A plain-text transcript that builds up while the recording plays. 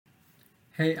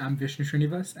Hey, I'm Vishnu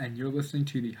Srinivas, and you're listening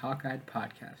to the Hawkeye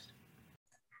Podcast.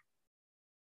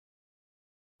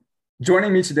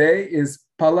 Joining me today is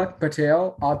Palak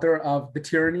Patel, author of The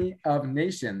Tyranny of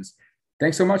Nations.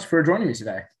 Thanks so much for joining me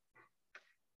today.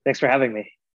 Thanks for having me.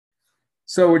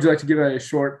 So, would you like to give a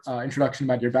short introduction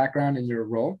about your background and your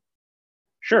role?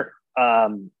 Sure.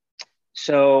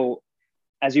 So,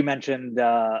 as you mentioned,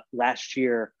 last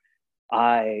year,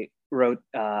 I wrote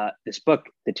this book,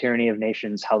 The Tyranny of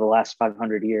Nations: How the Last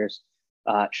 500 Years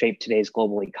Shaped Today's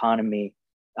Global Economy.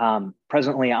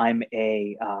 Presently, I'm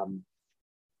a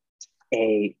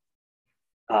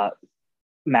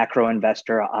macro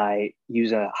investor. I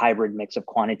use a hybrid mix of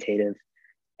quantitative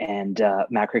and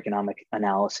macroeconomic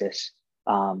analysis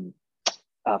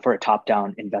for a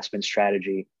top-down investment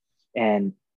strategy.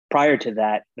 And prior to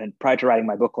that, and prior to writing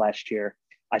my book last year,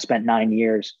 I spent 9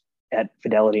 years at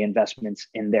Fidelity Investments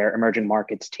in their emerging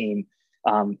markets team,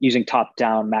 using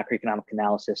top-down macroeconomic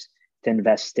analysis to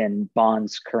invest in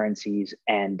bonds, currencies,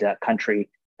 and country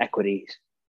equities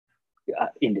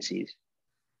indices.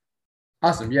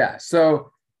 Awesome. Yeah.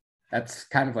 So that's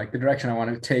kind of like the direction I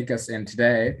wanted to take us in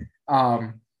today.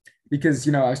 Because,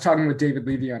 I was talking with David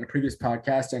Levy on a previous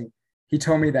podcast, and he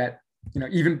told me that,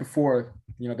 even before,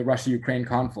 the Russia-Ukraine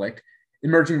conflict,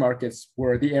 emerging markets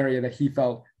were the area that he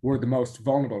felt were the most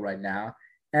vulnerable right now.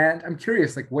 And I'm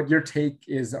curious, like, what your take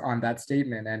is on that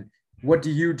statement, and what do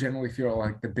you generally feel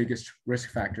like the biggest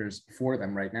risk factors for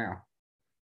them right now?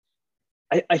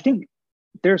 I think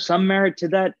there's some merit to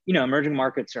that. Emerging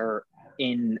markets are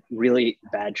in really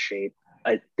bad shape.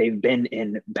 They've been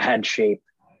in bad shape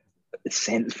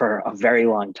for a very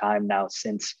long time now,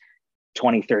 since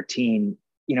 2013.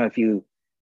 If the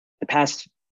past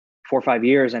 4 or 5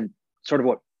 years, and sort of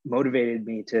what motivated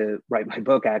me to write my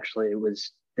book, actually, it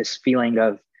was this feeling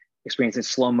of experiencing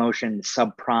slow motion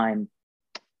subprime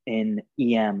in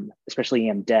EM, especially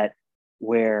EM debt,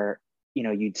 where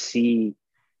you'd see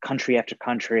country after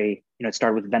country. It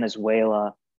started with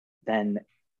Venezuela, then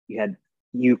you had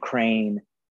Ukraine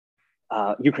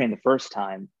the first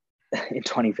time in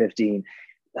 2015,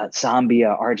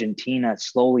 Zambia, Argentina,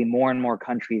 slowly more and more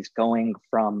countries going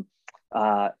from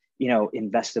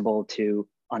investable to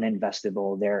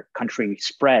uninvestable. Their country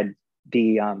spread,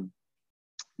 the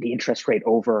interest rate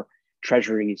over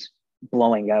treasuries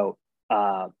blowing out,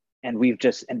 and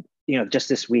just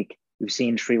this week we've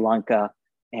seen Sri Lanka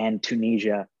and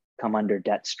Tunisia come under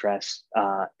debt stress.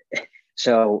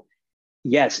 So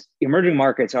yes, emerging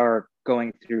markets are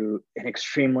going through an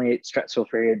extremely stressful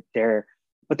period there,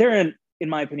 but they're in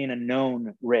my opinion, a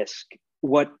known risk.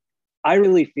 What I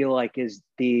really feel like is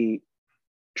the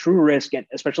true risk, and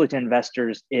especially to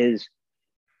investors, is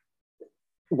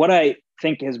what I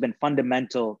think has been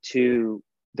fundamental to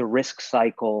the risk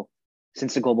cycle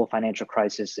since the global financial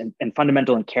crisis, and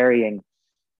fundamental in carrying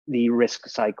the risk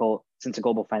cycle since the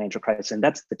global financial crisis, and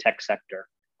that's the tech sector.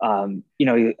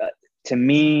 To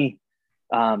me,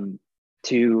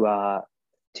 to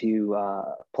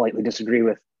politely disagree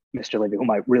with Mr. Levy, whom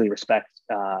I really respect,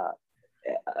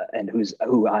 and whose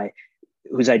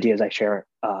ideas I share,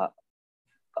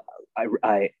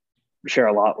 I share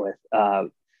a lot with.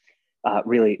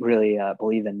 Really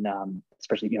believe in,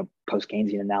 especially post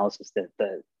Keynesian analysis, that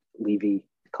the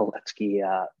Levy-Koletsky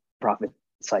profit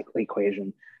cycle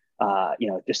equation.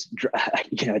 It's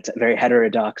very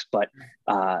heterodox, but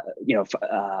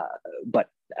but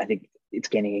I think it's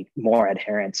gaining more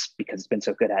adherence because it's been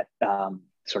so good at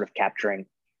sort of capturing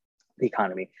the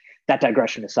economy. That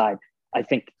digression aside, I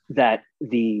think that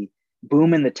the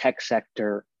boom in the tech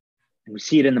sector, and we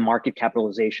see it in the market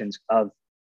capitalizations of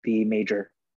the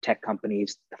major tech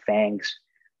companies, the FANGs,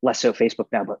 less so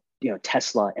Facebook now, but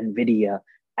Tesla, Nvidia,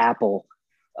 Apple,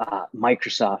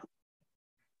 Microsoft,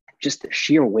 just the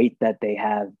sheer weight that they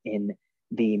have in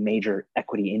the major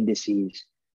equity indices,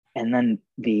 and then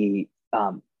the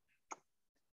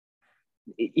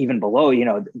even below,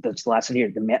 this last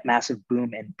year, the massive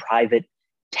boom in private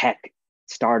tech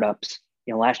startups.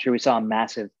 Last year we saw a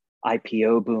massive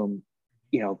IPO boom.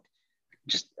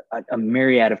 Just a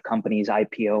myriad of companies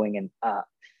IPOing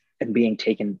and being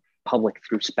taken public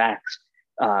through SPACs.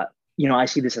 I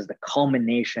see this as the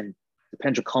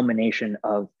potential culmination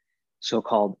of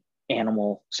so-called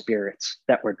animal spirits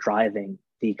that were driving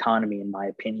the economy, in my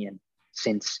opinion,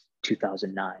 since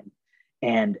 2009.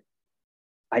 And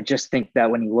I just think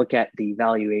that when you look at the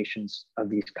valuations of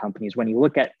these companies, when you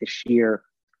look at the sheer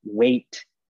weight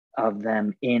of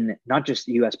them in not just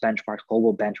US benchmarks,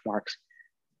 global benchmarks,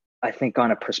 I think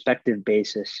on a prospective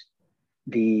basis,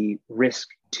 the risk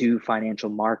to financial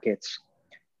markets,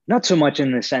 not so much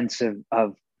in the sense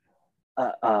of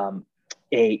a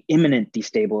imminent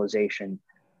destabilization,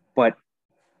 but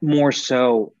more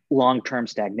so long-term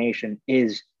stagnation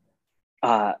is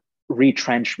uh,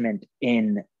 retrenchment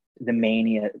in the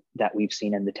mania that we've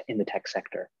seen in the tech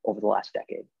sector over the last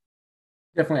decade.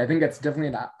 Definitely, I think that's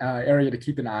definitely an area to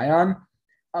keep an eye on.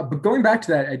 But going back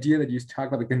to that idea that you talked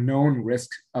about, like the known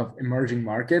risks of emerging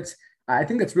markets, I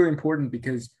think that's really important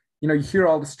because you hear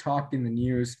all this talk in the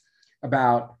news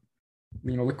about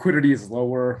liquidity is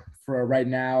lower for right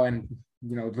now, and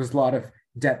there's a lot of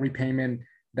debt repayment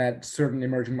that certain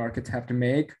emerging markets have to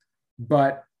make.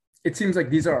 But it seems like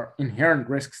these are inherent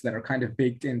risks that are kind of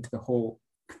baked into the whole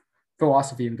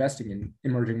philosophy investing in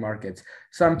emerging markets.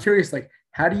 So I'm curious, like,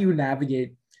 how do you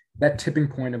navigate that tipping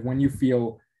point of when you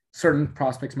feel certain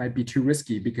prospects might be too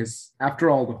risky? Because after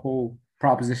all, the whole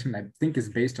proposition, I think, is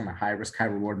based on a high risk, high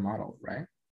reward model, right?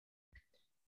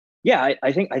 Yeah,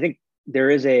 I think there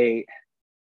is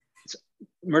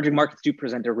emerging markets do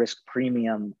present a risk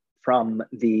premium from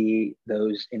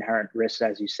those inherent risks,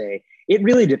 as you say. It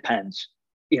really depends.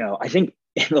 I think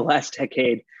in the last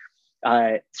decade,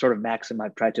 sort of maxim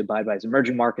I've tried to abide by is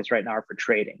emerging markets right now are for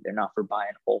trading. They're not for buy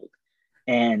and hold.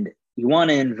 And you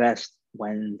want to invest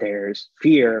when there's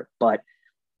fear, but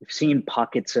we've seen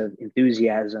pockets of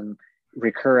enthusiasm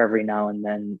recur every now and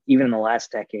then. Even in the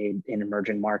last decade in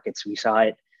emerging markets, we saw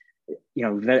it,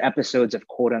 the episodes of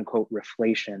quote unquote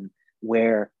reflation,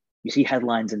 where you see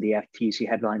headlines in the FT, you see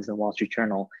headlines in the Wall Street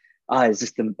Journal. Is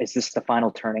this the final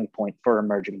turning point for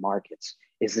emerging markets?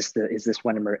 Is this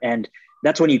when and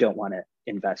that's when you don't want to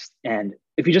invest. And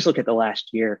if you just look at the last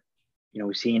year,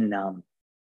 we've seen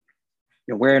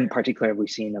where in particular have we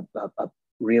seen a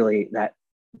really that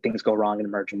things go wrong in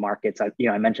emerging markets. I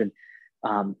mentioned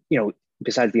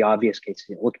besides the obvious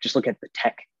cases, look at the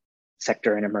tech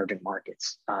sector in emerging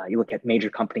markets. You look at major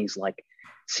companies like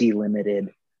Sea Limited,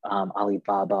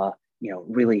 Alibaba.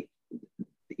 Really,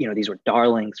 these were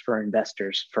darlings for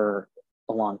investors for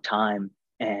a long time,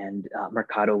 and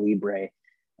Mercado Libre,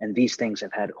 and these things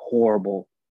have had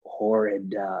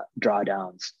horrid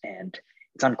drawdowns, and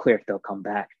it's unclear if they'll come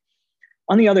back.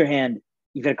 On the other hand,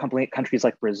 you've had countries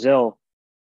like Brazil,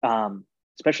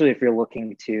 especially if you're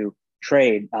looking to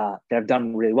trade, that have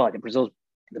done really well. I think Brazil's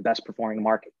the best performing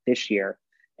market this year,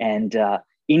 and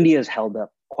India's held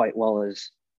up quite well as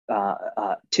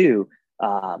too.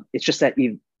 It's just that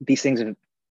these things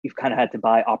you've kind of had to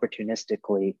buy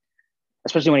opportunistically,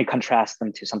 especially when you contrast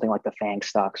them to something like the FANG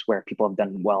stocks, where people have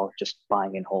done well just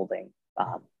buying and holding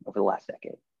over the last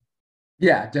decade.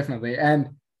 Yeah, definitely. And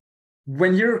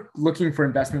when you're looking for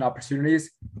investment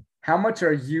opportunities, how much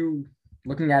are you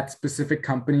looking at specific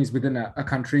companies within a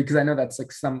country? Because I know that's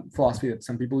like some philosophy that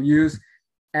some people use.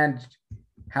 And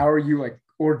how are you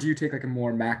or do you take like a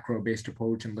more macro-based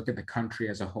approach and look at the country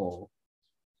as a whole?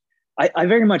 I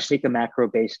very much take a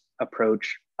macro-based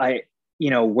approach.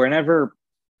 Whenever,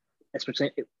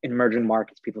 especially in emerging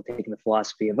markets, people taking the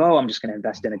philosophy of, I'm just going to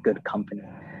invest in a good company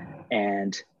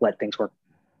and let things work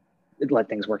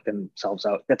themselves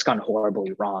out. That's gone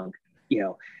horribly wrong.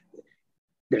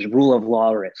 There's rule of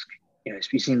law risk.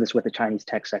 You've seen this with the Chinese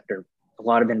tech sector. A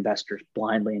lot of investors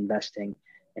blindly investing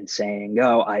and saying,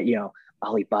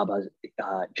 Alibaba,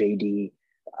 JD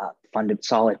funded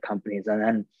solid companies, and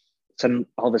then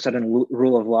all of a sudden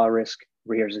rule of law risk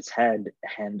rears its head,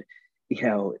 and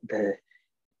the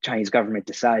Chinese government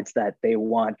decides that they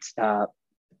want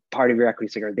part of your equity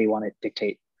sector. They want to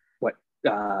dictate what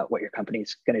your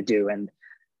company's going to do, and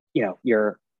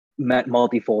your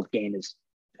multifold gain is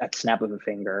at snap of a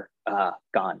finger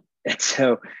gone. And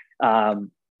so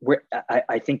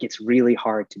I think it's really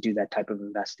hard to do that type of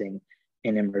investing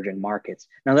in emerging markets.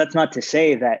 Now, that's not to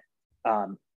say that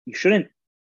you shouldn't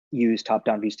use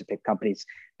top-down views to pick companies.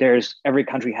 Every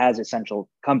country has essential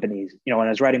companies. When I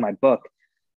was writing my book,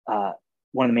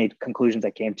 one of the main conclusions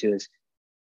I came to is,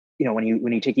 when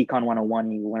you take Econ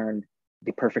 101, you learn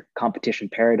the perfect competition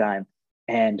paradigm.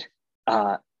 And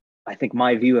I think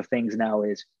my view of things now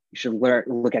is you should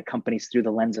look at companies through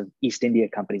the lens of East India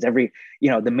companies. The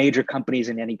major companies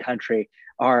in any country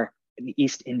are the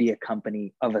East India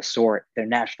company of a sort. They're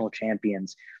national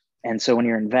champions. And so when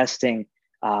you're investing,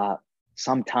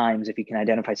 sometimes if you can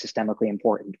identify systemically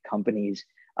important companies,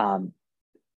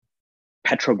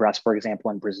 Petrobras, for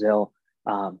example, in Brazil,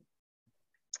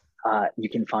 you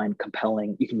can find a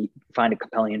compelling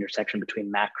intersection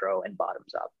between macro and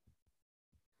bottoms up.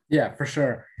 Yeah, for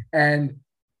sure. And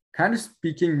kind of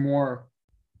speaking more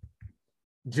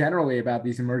generally about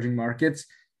these emerging markets,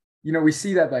 we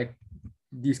see that like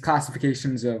these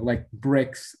classifications of like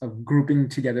BRICS, of grouping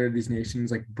together these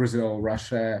nations like Brazil,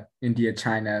 Russia, India,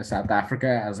 China, South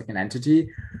Africa as like an entity.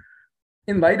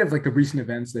 In light of like the recent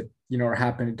events that are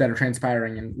happening, that are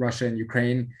transpiring in Russia and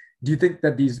Ukraine, do you think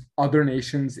that these other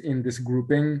nations in this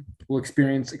grouping will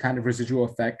experience a kind of residual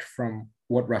effect from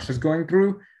what Russia's going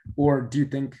through? Or do you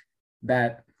think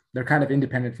that they're kind of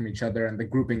independent from each other and the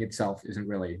grouping itself isn't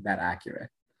really that accurate?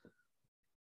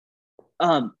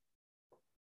 Um,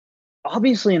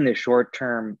 Obviously, in the short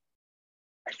term,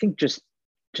 I think just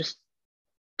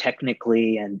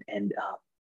technically and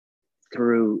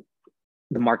through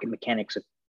the market mechanics of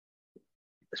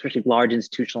especially large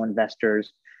institutional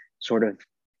investors sort of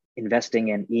investing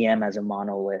in EM as a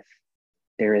monolith,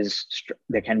 there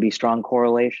can be strong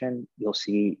correlation. You'll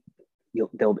see,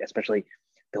 there'll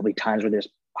be times where there's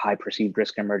high perceived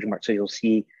risk in emerging markets, so you'll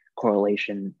see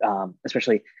correlation,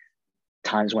 especially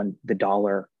times when the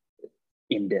dollar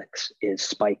index is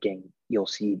spiking. You'll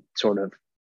see sort of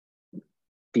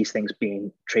these things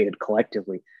being traded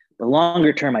collectively. But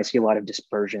longer term, I see a lot of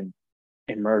dispersion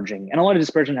emerging, and a lot of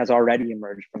dispersion has already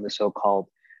emerged from the so-called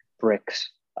BRICS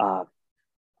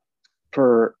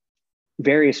for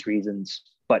various reasons,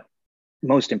 but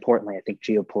most importantly, I think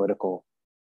geopolitical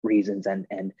reasons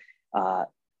and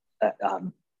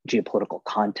geopolitical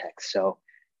context. So,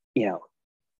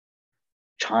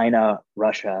 China,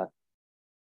 Russia,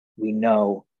 we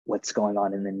know what's going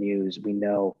on in the news. We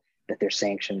know that there's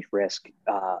sanctions risk.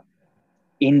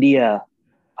 India,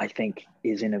 I think,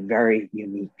 is in a very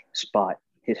unique spot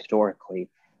historically.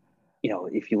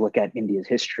 If you look at India's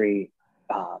history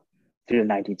through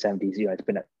the 1970s,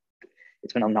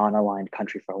 it's been a non-aligned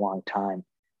country for a long time,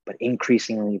 but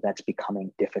increasingly that's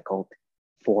becoming difficult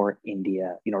for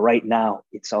India. Right now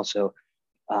it's also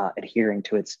adhering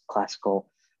to its classical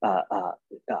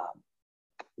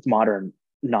modern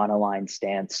non-aligned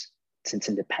stance since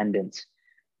independence.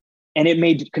 And it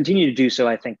may continue to do so,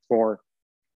 I think, for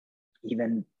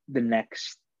even the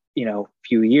next,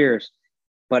 few years.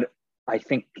 But I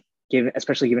think,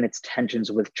 especially given its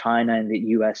tensions with China and the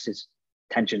US's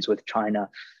tensions with China,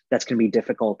 that's going to be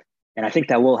difficult. And I think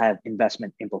that will have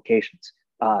investment implications.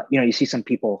 You see some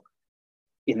people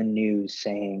in the news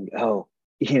saying, oh,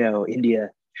 India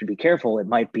should be careful. It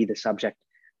might be the subject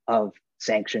of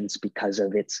sanctions because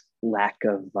of its lack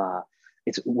of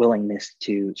its willingness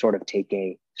to sort of take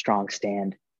a strong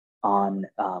stand on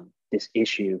this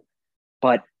issue.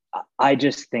 But I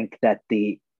just think that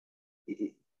the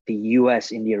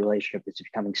U.S.-India relationship is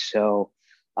becoming so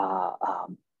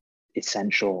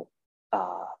essential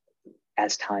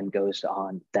as time goes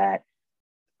on that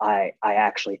I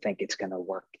actually think it's going to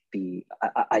work.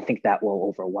 I think that will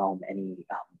overwhelm any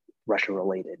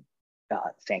Russia-related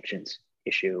sanctions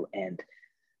issue, and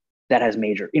that has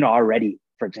major. Already,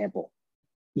 for example,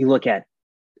 you look at,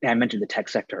 and I mentioned the tech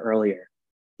sector earlier.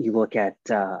 You look at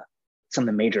some of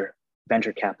the major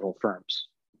venture capital firms,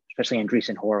 especially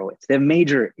Andreessen Horowitz. They have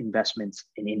major investments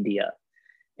in India.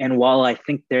 And while I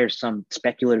think there's some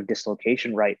speculative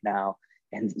dislocation right now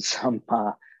and some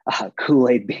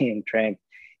Kool-Aid being drank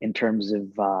in terms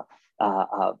of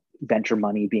venture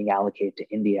money being allocated to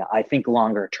India, I think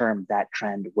longer term that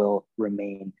trend will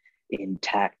remain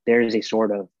intact. There is a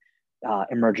sort of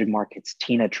emerging markets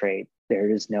TINA trade. There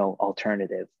is no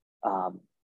alternative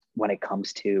when it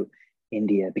comes to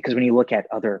India, because when you look at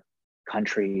other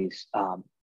countries,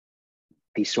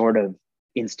 the sort of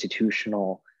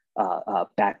institutional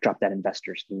backdrop that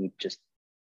investors need just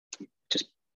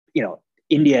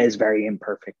India is very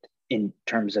imperfect in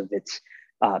terms of its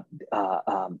because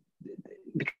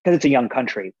it's a young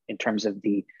country in terms of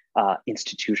the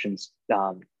institutions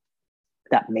that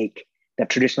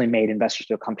traditionally made investors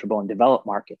feel comfortable in developed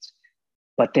markets,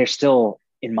 but they're still,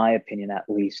 in my opinion, at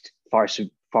least far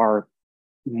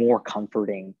more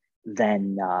comforting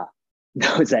than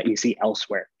those that you see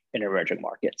elsewhere in emerging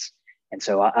markets. And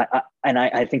so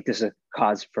I think this is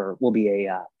will be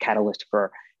a catalyst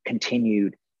for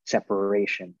continued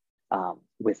separation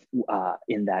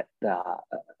in that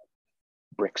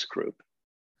BRICS group.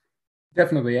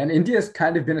 Definitely. And India's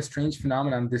kind of been a strange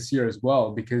phenomenon this year as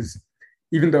well, because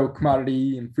even though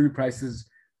commodity and food prices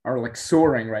are like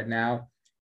soaring right now,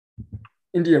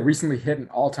 India recently hit an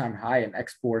all-time high in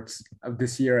exports of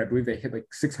this year. I believe they hit like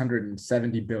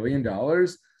 $670 billion.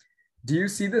 Do you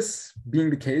see this being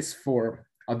the case for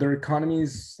other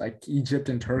economies like Egypt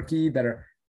and Turkey that are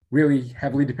really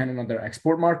heavily dependent on their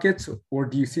export markets? Or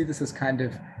do you see this as kind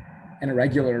of an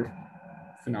irregular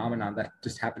phenomenon that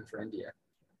just happened for India?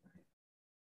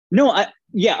 No, I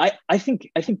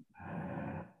think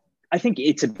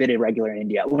it's a bit irregular in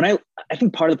India. I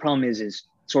think part of the problem is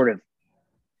sort of,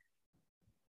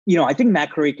 I think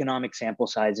macroeconomic sample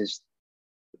sizes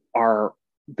are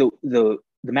the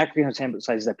macroeconomic sample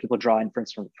sizes that people draw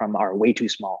inference from are way too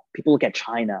small. People look at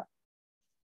China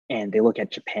and they look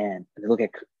at Japan and they look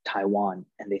at Taiwan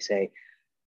and they say,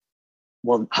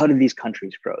 well, how did these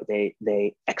countries grow?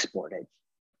 They exported.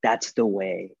 That's the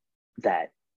way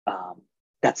that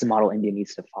that's the model India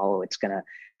needs to follow. It's gonna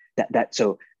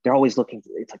so they're always looking.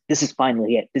 It's like, this is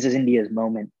finally it. This is India's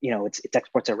moment. Its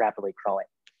exports are rapidly growing.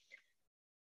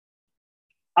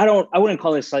 I wouldn't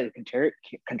call this slightly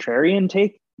contrarian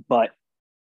take, but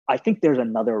I think there's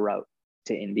another route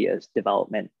to India's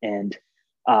development, and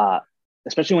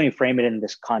especially when you frame it in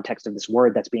this context of this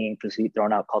word that's being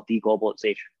thrown out called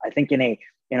deglobalization. I think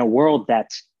in a world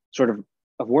that's sort of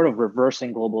a word of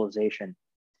reversing globalization,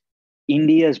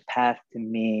 India's path to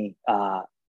me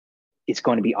is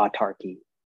going to be autarky,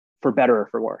 for better or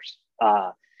for worse.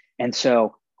 And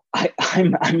so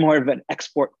I'm more of an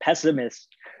export pessimist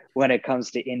when it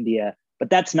comes to India, but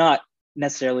that's not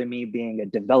necessarily me being a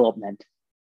development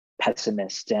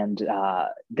pessimist. And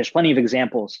there's plenty of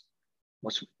examples.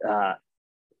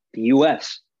 The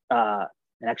US, and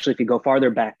actually, if you go farther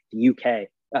back, the UK,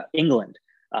 England,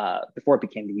 before it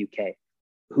became the UK,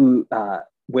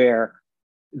 where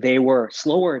they were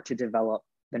slower to develop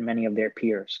than many of their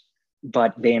peers,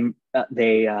 but they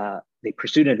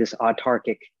pursued this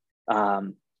autarkic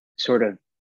sort of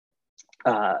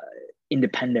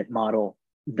independent model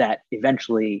that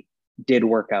eventually did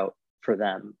work out for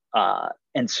them.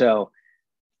 And so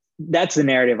that's the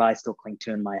narrative I still cling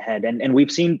to in my head. And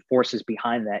we've seen forces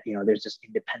behind that. There's this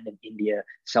independent India,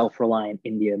 self-reliant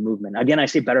India movement. Again, I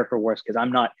say better for worse because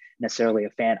I'm not necessarily a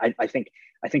fan. I think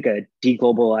a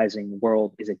deglobalizing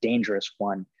world is a dangerous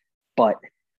one. But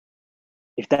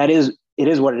if that is, it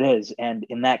is what it is. And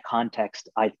in that context,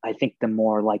 I think the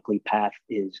more likely path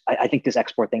is, I think this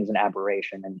export thing is an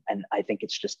aberration. And I think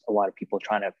it's just a lot of people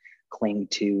trying to cling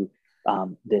to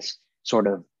this sort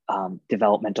of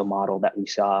developmental model that we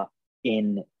saw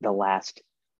in the last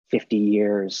 50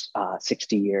 years,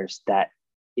 60 years, that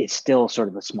is still sort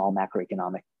of a small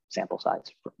macroeconomic sample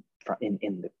size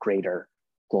in the greater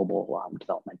global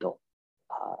developmental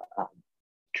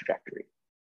trajectory.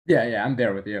 Yeah, I'm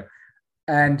there with you.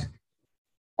 And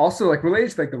also, like,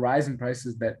 related to like the rise in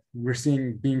prices that we're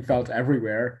seeing being felt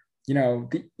everywhere,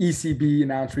 the ECB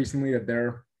announced recently that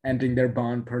they're ending their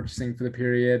bond purchasing for the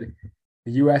period.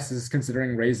 The US is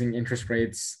considering raising interest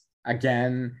rates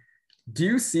again. Do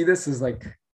you see this as like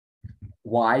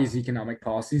wise economic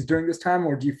policies during this time,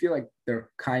 or do you feel like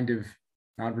they're kind of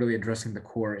not really addressing the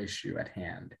core issue at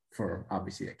hand for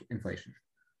obviously like inflation?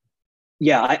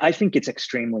 Yeah, I think it's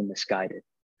extremely misguided.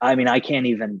 I mean, I can't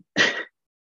even.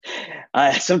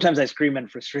 Sometimes I scream in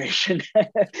frustration,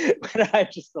 but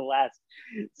the last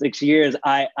 6 years,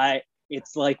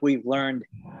 it's like we've learned.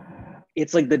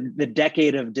 It's like the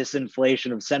decade of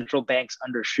disinflation, of central banks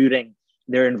undershooting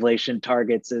their inflation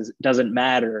targets doesn't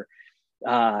matter.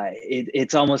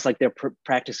 It's almost like they're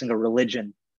practicing a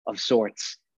religion of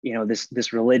sorts.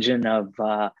 This religion of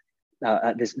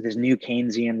this new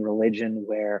Keynesian religion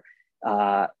where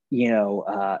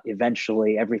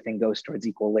eventually everything goes towards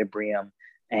equilibrium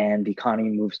and the economy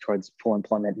moves towards full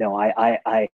employment. No,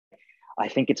 I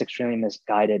think it's extremely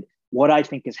misguided. What I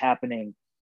think is happening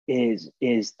is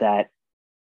that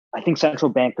I think central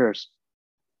bankers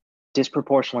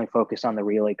disproportionately focus on the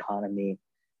real economy.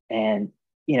 And,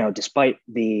 despite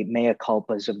the mea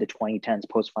culpas of the 2010s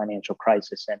post-financial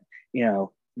crisis and,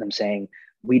 them saying,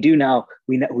 we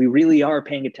really are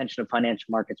paying attention to financial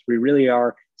markets. We really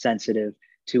are sensitive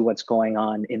to what's going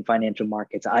on in financial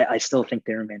markets. I still think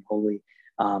they remain wholly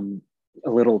a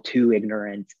little too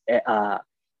ignorant.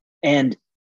 And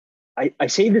I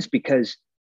say this because,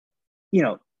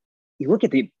 you look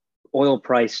at the oil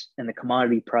price and the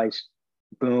commodity price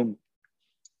boom.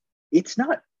 It's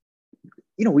not,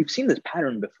 we've seen this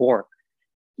pattern before.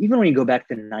 Even when you go back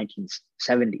to the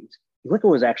 1970s, you look at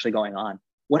what was actually going on.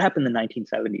 What happened in the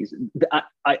 1970s?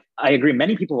 I agree.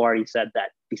 Many people have already said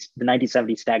that the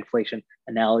 1970s stagflation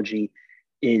analogy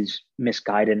is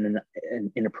misguided and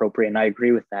inappropriate, and I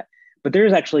agree with that. But there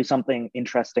is actually something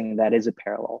interesting that is a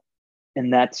parallel,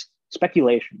 and that's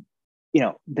speculation.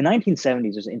 The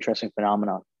 1970s is an interesting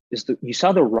phenomenon. You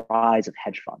saw the rise of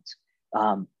hedge funds.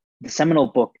 The seminal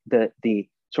book, the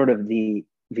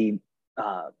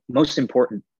most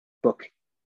important book,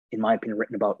 in my opinion,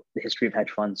 written about the history of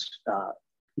hedge funds,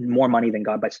 More Money Than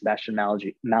God by Sebastian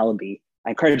Mallaby. I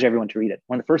encourage everyone to read it.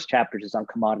 One of the first chapters is on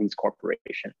Commodities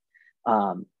Corporation,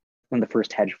 one of the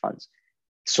first hedge funds,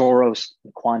 Soros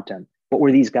and Quantum. What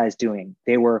were these guys doing?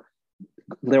 They were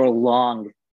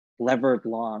levered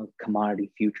long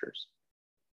commodity futures.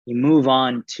 You move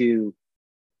on to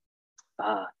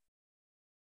the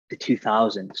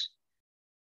 2000s,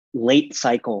 late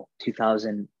cycle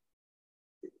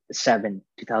 2007,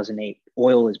 2008,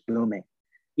 oil is booming.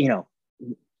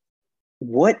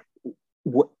 What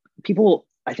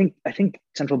I think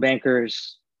central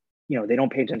bankers, they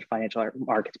don't pay attention to financial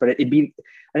markets, but I think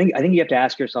you have to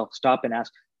ask yourself, stop and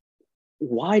ask,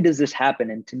 why does this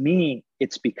happen? And to me,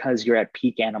 it's because you're at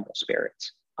peak animal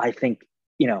spirits. I think,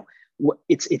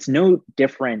 it's no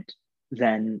different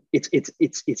than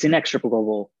it's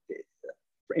inextricable,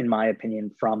 in my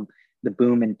opinion, from the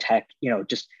boom in tech.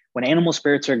 Just when animal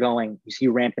spirits are going, you see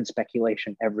rampant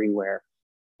speculation everywhere.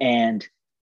 And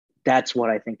that's what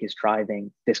I think is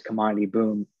driving this commodity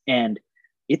boom. And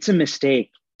it's a mistake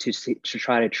to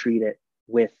try to treat it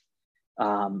with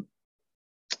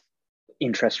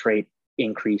interest rate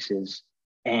increases.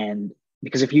 And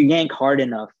because if you yank hard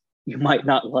enough, you might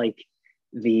not like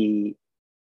the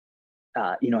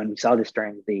and we saw this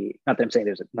during not that I'm saying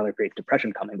there's another Great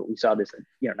Depression coming, but we saw this in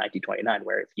 1929,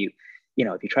 where if you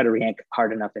try to yank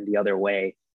hard enough in the other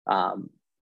way, the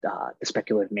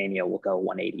speculative mania will go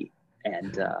 180.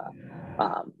 And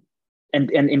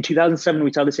in 2007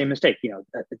 we saw the same mistake.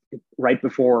 Right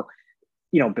before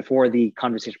the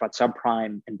conversation about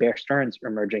subprime and Bear Stearns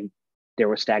emerging, there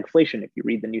was stagflation. If you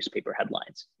read the newspaper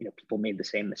headlines, people made the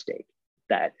same mistake,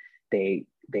 that they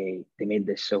made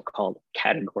this so-called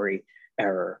category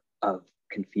error of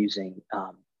confusing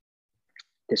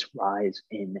this rise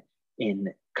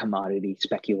in commodity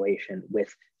speculation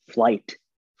with flight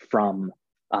from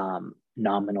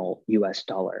nominal US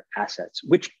dollar assets,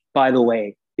 which, by the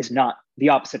way, is not the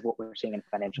opposite of what we're seeing in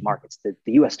financial markets.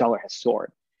 The US dollar has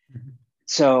soared. Mm-hmm.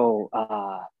 So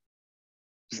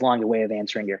it's a long way of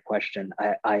answering your question.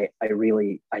 I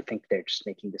think they're just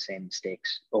making the same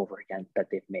mistakes over again that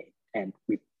they've made. And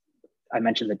I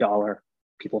mentioned the dollar.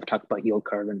 People have talked about yield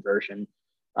curve inversion,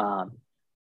 and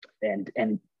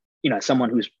as someone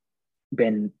who's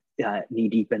been knee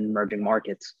deep in emerging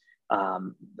markets,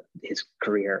 his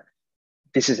career,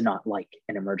 this is not like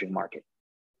an emerging market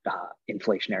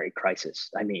inflationary crisis.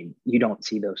 I mean, you don't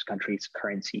see those countries'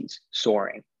 currencies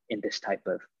soaring in this type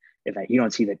of event. You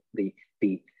don't see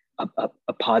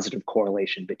a positive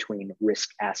correlation between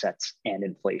risk assets and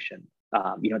inflation.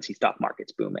 You don't see stock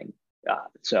markets booming.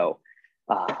 So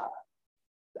I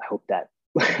hope that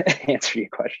answered your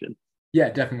question. Yeah,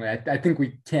 definitely. I think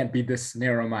we can't be this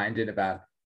narrow-minded about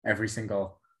every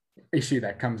single issue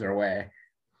that comes our way.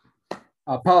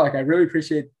 Palak, I really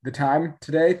appreciate the time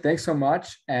today. Thanks so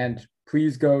much. And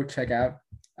please go check out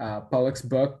Palak's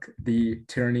book, The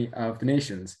Tyranny of the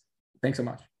Nations. Thanks so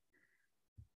much.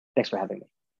 Thanks for having me.